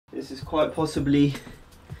This is quite possibly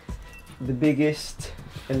the biggest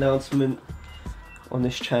announcement on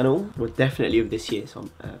this channel, well, definitely of this year, so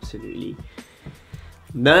I'm absolutely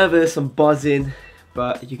nervous, I'm buzzing,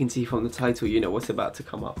 but you can see from the title, you know what's about to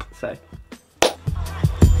come up, so.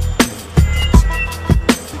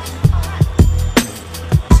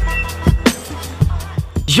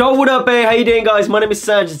 Yo, what up, hey? How you doing, guys? My name is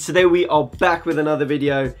Sangiev. Today we are back with another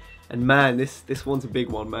video, and man, this one's a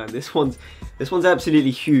big one, man. This one's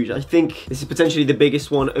absolutely huge. I think this is potentially the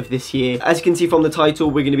biggest one of this year. As you can see from the title,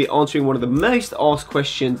 we're going to be answering one of the most asked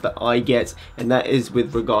questions that I get, and that is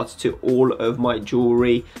with regards to all of my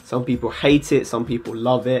jewelry. Some people hate it, some people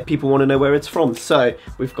love it. People want to know where it's from. So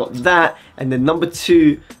we've got that, and then number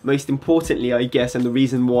two, most importantly, I guess, and the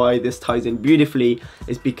reason why this ties in beautifully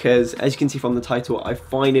is because, as you can see from the title, I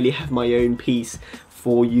finally have my own piece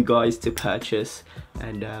for you guys to purchase,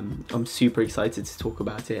 and I'm super excited to talk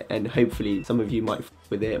about it, and hopefully some of you might f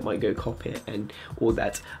with it, might go cop it, and all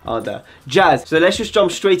that other jazz. So let's just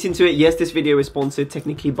jump straight into it. Yes, this video is sponsored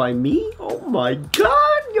technically by me. Oh my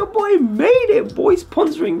god, your boy made it, boy,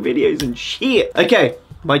 sponsoring videos and shit. Okay,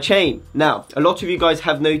 my chain. Now, a lot of you guys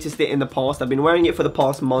have noticed it in the past. I've been wearing it for the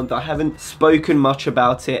past month. I haven't spoken much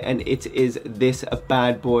about it, and it is this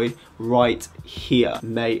bad boy right here,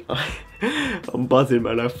 mate. I'm buzzing,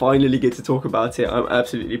 man. I finally get to talk about it. I'm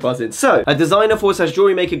absolutely buzzing. So, a designer /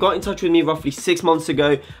 jewelry maker got in touch with me roughly 6 months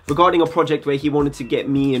ago regarding a project where he wanted to get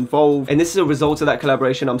me involved, and this is a result of that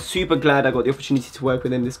collaboration. I'm super glad I got the opportunity to work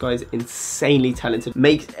with him. This guy is insanely talented.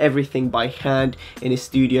 Makes everything by hand in his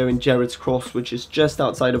studio in Gerrards Cross, which is just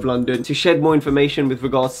outside of London. To shed more information with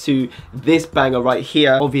regards to this banger right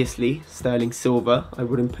here, obviously sterling silver. I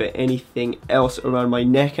wouldn't put anything else around my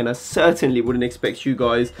neck, and I certainly wouldn't expect you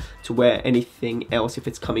guys to wear anything else if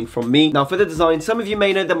it's coming from me. Now, for the design, some of you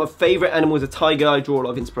may know that my favorite animal is a tiger. I draw a lot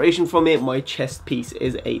of inspiration from it. My chest piece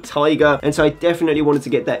is a tiger, and so I definitely wanted to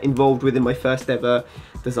get that involved within my first ever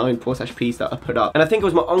design / piece that I put up. And I think it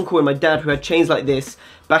was my uncle and my dad who had chains like this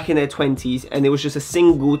back in their 20s, and there was just a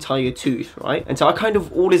single tiger tooth, right? And so I kind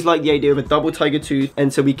of always liked the idea of a double tiger tooth,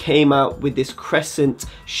 and so we came out with this crescent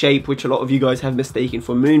shape, which a lot of you guys have mistaken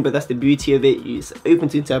for moon, but that's the beauty of it. It's open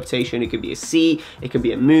to interpretation. It could be a C, it could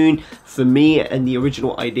be a moon. For me, and the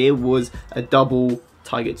original idea was a double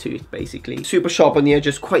tiger tooth, basically. Super sharp on the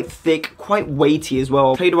edges, quite thick, quite weighty as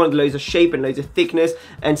well. Played around with loads of shape and loads of thickness,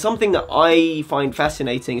 and something that I find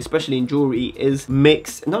fascinating, especially in jewelry, is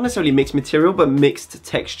mixed, not necessarily mixed material, but mixed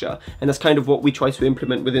texture, and that's kind of what we try to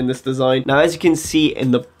implement within this design. Now, as you can see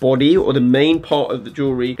in the body, or the main part of the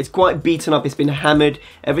jewelry, it's quite beaten up, it's been hammered.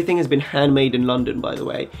 Everything has been handmade in London, by the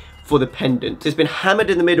way, for the pendant. So it's been hammered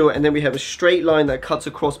in the middle, and then we have a straight line that cuts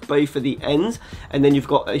across both of the ends, and then you've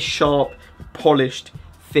got a sharp, polished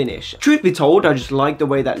finish. Truth be told, I just like the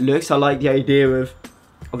way that looks. I like the idea of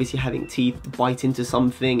obviously having teeth bite into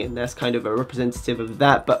something, and that's kind of a representative of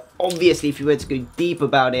that. But obviously, if you were to go deep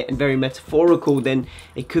about it and very metaphorical, then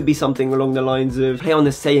it could be something along the lines of, play on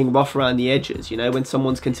the saying, rough around the edges, you know, when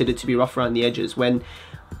someone's considered to be rough around the edges, when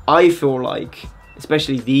I feel like,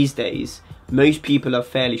 especially these days, most people are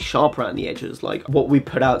fairly sharp around the edges. Like, what we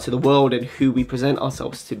put out to the world and who we present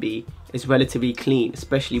ourselves to be is relatively clean,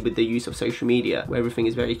 especially with the use of social media, where everything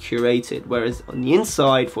is very curated. Whereas on the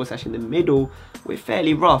inside, for us actually in the middle, we're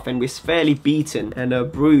fairly rough, and we're fairly beaten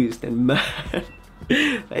and bruised, and man,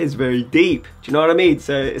 that is very deep. Do you know what I mean?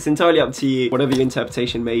 So it's entirely up to you, whatever your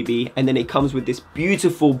interpretation may be. And then it comes with this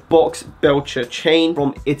beautiful box belcher chain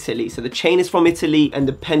from Italy. So the chain is from Italy, and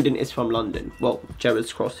the pendant is from London. Well,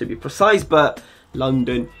 Gerrards Cross to be precise, but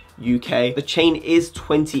London, UK. The chain is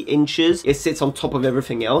 20 inches. It sits on top of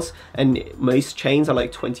everything else, and most chains are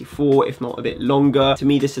like 24, if not a bit longer. To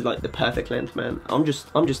me, this is like the perfect length, man. I'm just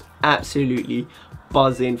absolutely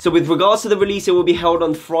buzzing. So with regards to the release, it will be held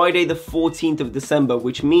on Friday the 14th of December,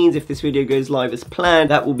 which means if this video goes live as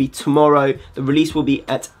planned, that will be tomorrow. The release will be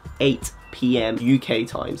at 8 PM UK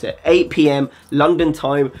time, so 8 PM London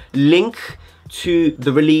time. Link to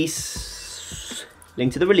the release,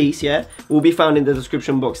 yeah, will be found in the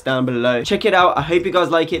description box down below. Check it out. I hope you guys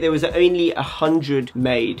like it. There was only 100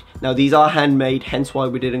 made. Now, these are handmade, hence why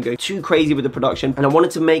we didn't go too crazy with the production, and I wanted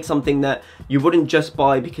to make something that you wouldn't just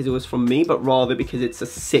buy because it was from me, but rather because it's a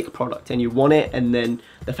sick product and you want it, and then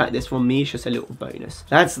the fact that it's from me is just a little bonus.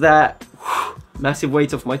 That's that. Massive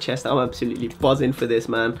weight off my chest. I'm absolutely buzzing for this,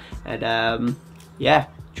 man. And yeah,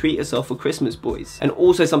 treat yourself for Christmas, boys. And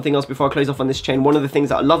also something else before I close off on this chain, one of the things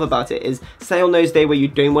that I love about it is, say on those days where you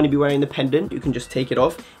don't want to be wearing the pendant, you can just take it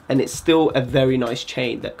off, and it's still a very nice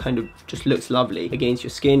chain that kind of just looks lovely against your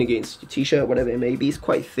skin, against your t-shirt, whatever it may be. It's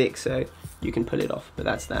quite thick, so you can pull it off. But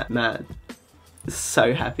that's that, man.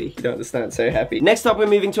 so happy. You don't understand, so happy. Next up, we're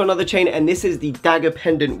moving to another chain, and this is the dagger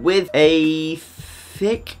pendant with a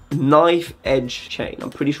thick knife edge chain. I'm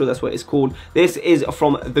pretty sure that's what it's called. This is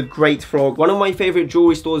from the Great Frog, one of my favorite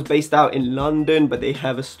jewelry stores based out in London, but they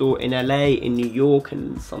have a store in LA, in New York,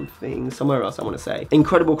 and somewhere else I want to say.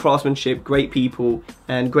 Incredible craftsmanship, great people,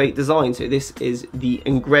 and great design. So this is the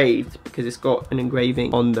engraved, because it's got an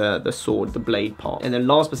engraving on the sword, the blade part. And then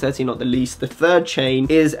last but certainly not the least, the third chain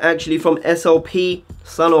is actually from SLP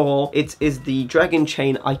Saint Laurent. It is the dragon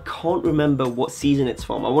chain. I can't remember what season it's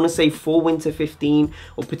from. I want to say fall winter 15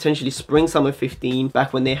 or potentially spring summer 15,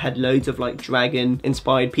 back when they had loads of like dragon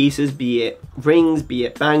inspired pieces, be it rings, be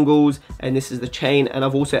it bangles, and this is the chain. And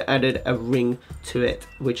I've also added a ring to it,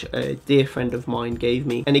 which a dear friend of mine gave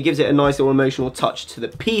me, and it gives it a nice little emotional touch to the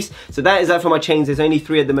piece. So that is that for my chains. There's only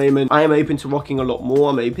 3 at the moment. I am open to rocking a lot more.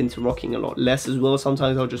 I'm open to rocking a lot less as well.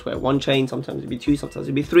 Sometimes I'll just wear 1 chain, sometimes it'll be 2, sometimes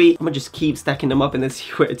it'll be 3. I'm gonna just keep stacking them up and then see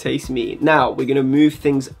where it takes me. Now we're gonna move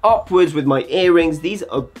things upwards with my earrings. These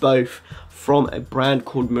are both from a brand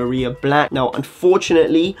called Maria Black. Now,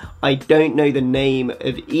 unfortunately, I don't know the name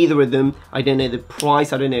of either of them. I don't know the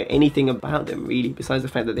price. I don't know anything about them really, besides the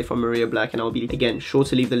fact that they're from Maria Black, and I'll be, again, sure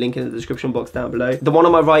to leave the link in the description box down below. The one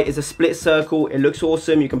on my right is a split circle. It looks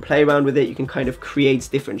awesome. You can play around with it. You can kind of create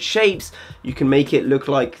different shapes. You can make it look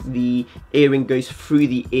like the earring goes through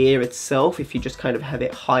the ear itself if you just kind of have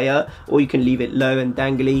it higher, or you can leave it low and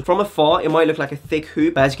dangly. From afar, it might look like a thick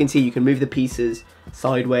hoop, but as you can see, you can move the pieces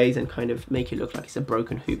sideways and kind of make it look like it's a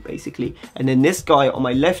broken hoop basically. And then this guy on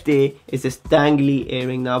my left ear is this dangly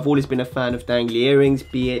earring. Now I've always been a fan of dangly earrings,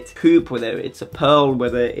 be it hoop, whether it's a pearl,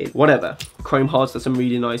 whether it's whatever. Chrome Hearts does some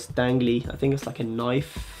really nice dangly, I think it's like a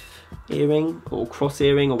knife earring or cross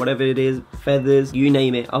earring or whatever it is, feathers, you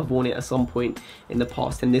name it. I've worn it at some point in the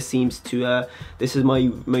past, and this seems to this is my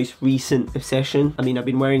most recent obsession. I mean, I've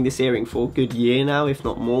been wearing this earring for a good year now, if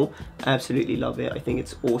not more. Absolutely love it. I think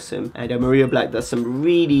it's awesome. And Maria Black does some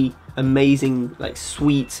really amazing, like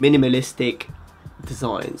sweet, minimalistic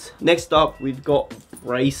designs. Next up, we've got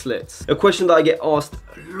bracelets. A question that I get asked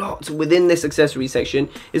a lot within this accessory section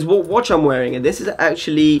is what watch I'm wearing, and this is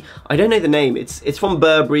actually, I don't know the name. It's from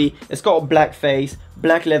Burberry. It's got a black face,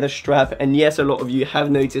 black leather strap, and yes, a lot of you have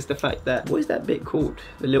noticed the fact that, what is that bit called?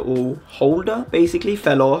 The little holder basically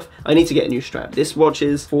fell off. I need to get a new strap. This watch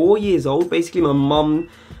is 4 years old. Basically, my mum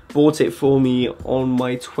bought it for me on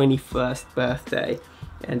my 21st birthday,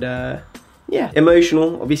 and yeah,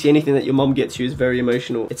 emotional. Obviously, anything that your mum gets you is very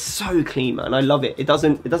emotional. It's so clean, man. I love it. It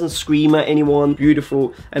doesn't scream at anyone.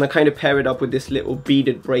 Beautiful. And I kind of pair it up with this little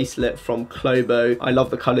beaded bracelet from Clobo. I love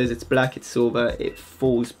the colors. It's black, it's silver. It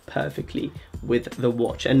falls perfectly with the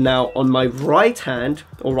watch. And now on my right hand,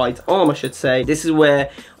 or right arm I should say, this is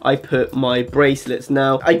where I put my bracelets.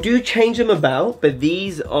 Now I do change them about, but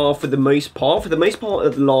these are for the most part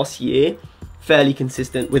of last year, fairly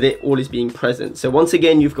consistent with it always being present. So once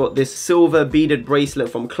again, you've got this silver beaded bracelet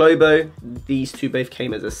from Clobo. These two both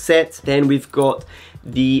came as a set. Then we've got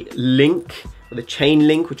the link, or the chain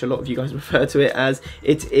link, which a lot of you guys refer to it as.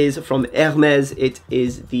 It is from Hermes. It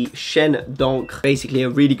is the Chaîne d'Ancre. Basically, a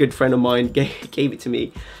really good friend of mine gave it to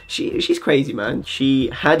me. She's crazy, man.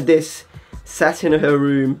 She had this sat in her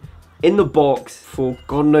room in the box for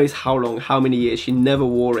God knows how long, how many years. She never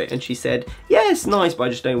wore it, and she said, yeah, it's nice, but I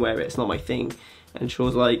just don't wear it. It's not my thing. And she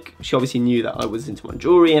was like, she obviously knew that I was into my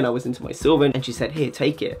jewelry and I was into my silver, and she said, here,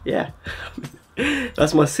 take it. Yeah.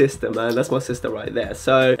 That's my sister, man. That's my sister right there.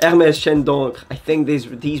 So Hermes Chaîne d'Ancre, I think these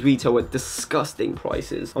retail at disgusting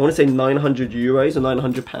prices. I want to say 900 euros or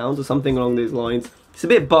 900 pounds or something along those lines. It's a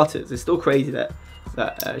bit butters. It's still crazy that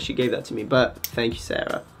she gave that to me, but thank you,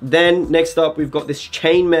 Sarah. Then next up, we've got this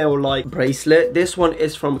chainmail like bracelet. This one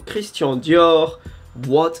is from Christian Dior.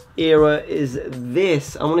 What era is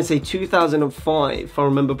this? I want to say 2005, if I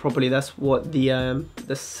remember properly. That's what the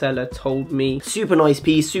seller told me. Super nice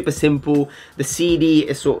piece, super simple. The CD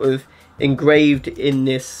is sort of engraved in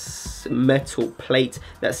this metal plate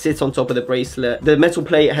that sits on top of the bracelet. The metal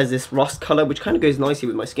plate has this rust color, which kind of goes nicely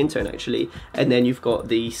with my skin tone actually. And then you've got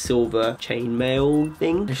the silver chainmail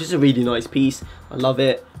thing. It's just a really nice piece. I love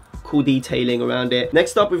it. Cool detailing around it.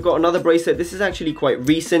 Next up, we've got another bracelet. This is actually quite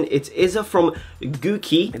recent. It is from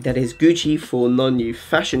Gucci. That is Gucci for non-new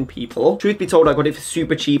fashion people. Truth be told, I got it for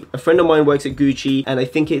super cheap. A friend of mine works at Gucci, and I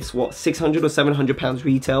think it's what, 600 or 700 pounds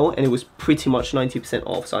retail, and it was pretty much 90%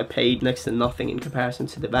 off, so I paid next to nothing in comparison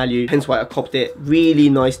to the value, hence why I copped it. Really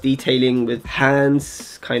nice detailing with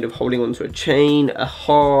hands kind of holding onto a chain, a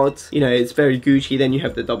heart. You know, it's very Gucci. Then you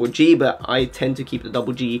have the double G, but I tend to keep the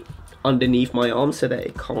double G underneath my arm so that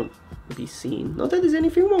it can't be seen. Not that there's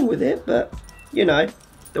anything wrong with it, but you know,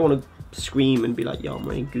 don't want to scream and be like, yo, I'm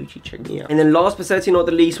wearing Gucci, check me out. And then last but certainly not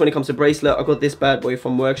the least, when it comes to bracelet, I got this bad boy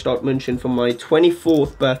from Werkstatt München for my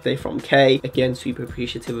 24th birthday from Kay. Again, super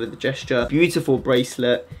appreciative of the gesture. Beautiful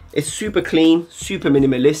bracelet. It's super clean, super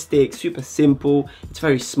minimalistic, super simple. It's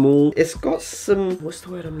very small. It's got some, what's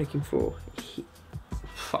the word I'm looking for?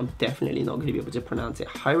 I'm definitely not going to be able to pronounce it.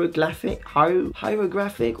 Hieroglyphic,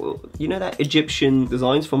 or you know that Egyptian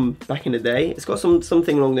designs from back in the day. It's got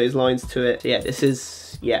something along those lines to it. So yeah, this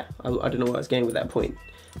is, yeah, I don't know what I was getting with that point.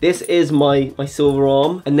 This is my silver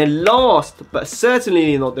arm. And then last but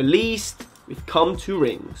certainly not the least, we've come to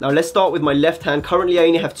rings. Now let's start with my left hand. Currently I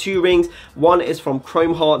only have 2 rings. One is from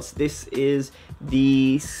Chrome Hearts. This is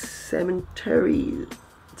the Cemetery.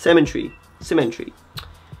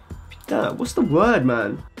 What's the word,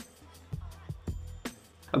 man?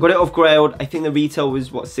 I got it off Grailed. I think the retail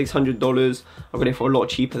was, what, $600. I got it for a lot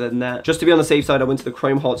cheaper than that. Just to be on the safe side, I went to the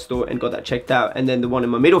Chrome Heart store and got that checked out. And then the one in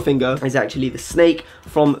my middle finger is actually the snake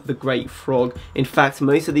from the Great Frog. In fact,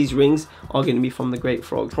 most of these rings are going to be from the Great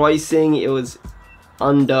Frog. Pricing, it was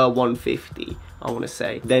under $150. I want to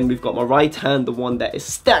say. Then we've got my right hand, the one that is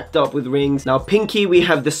stacked up with rings. Now pinky, we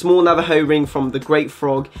have the small Navajo ring from the Great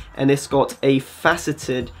Frog, and it's got a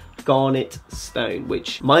faceted garnet stone,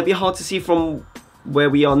 which might be hard to see from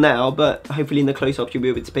where we are now, but hopefully in the close-up you'll be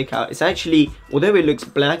able to pick out. It's actually, although it looks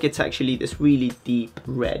black, it's actually this really deep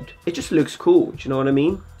red. It just looks cool, do you know what I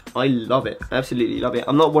mean? I love it, absolutely love it.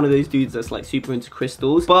 I'm not one of those dudes that's like super into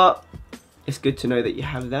crystals, but it's good to know that you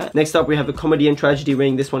have that. Next up, we have a Comedy and Tragedy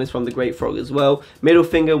ring. This one is from the Great Frog as well. Middle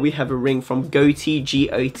finger, we have a ring from Goti,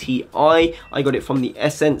 G-O-T-I. I got it from the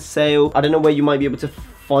Essence sale. I don't know where you might be able to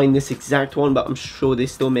find this exact one, but I'm sure they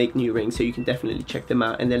still make new rings, so you can definitely check them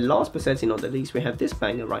out. And then last but certainly not the least, we have this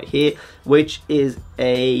banger right here, which is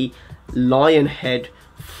a lion head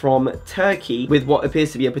from Turkey with what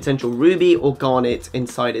appears to be a potential ruby or garnet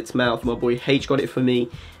inside its mouth. My boy H got it for me.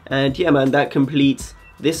 And yeah, man, that completes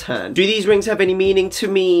this hand. Do these rings have any meaning to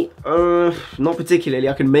me? Not particularly.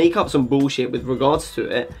 I can make up some bullshit with regards to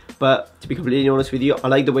it, but to be completely honest with you, I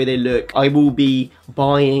like the way they look. I will be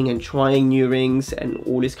buying and trying new rings and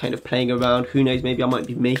all this kind of playing around. Who knows, maybe I might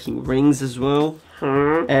be making rings as well.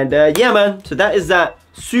 And yeah, man, so that is that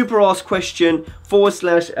super asked question /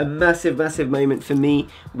 a massive moment for me.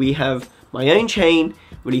 We have my own chain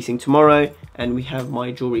releasing tomorrow, and we have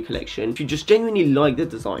my jewelry collection. If you just genuinely like the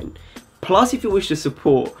design, plus if you wish to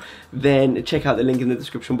support, then check out the link in the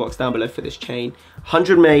description box down below for this chain.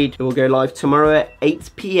 100 made. It will go live tomorrow at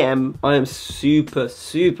 8 PM. I am super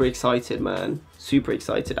excited, man. Super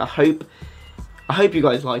excited. I hope you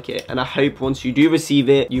guys like it, and I hope once you do receive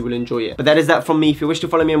it, you will enjoy it. But that is that from me. If you wish to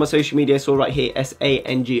follow me on my social media, it's all right here,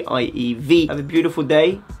 Sangiev. Have a beautiful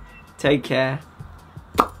day. Take care.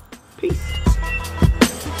 Peace.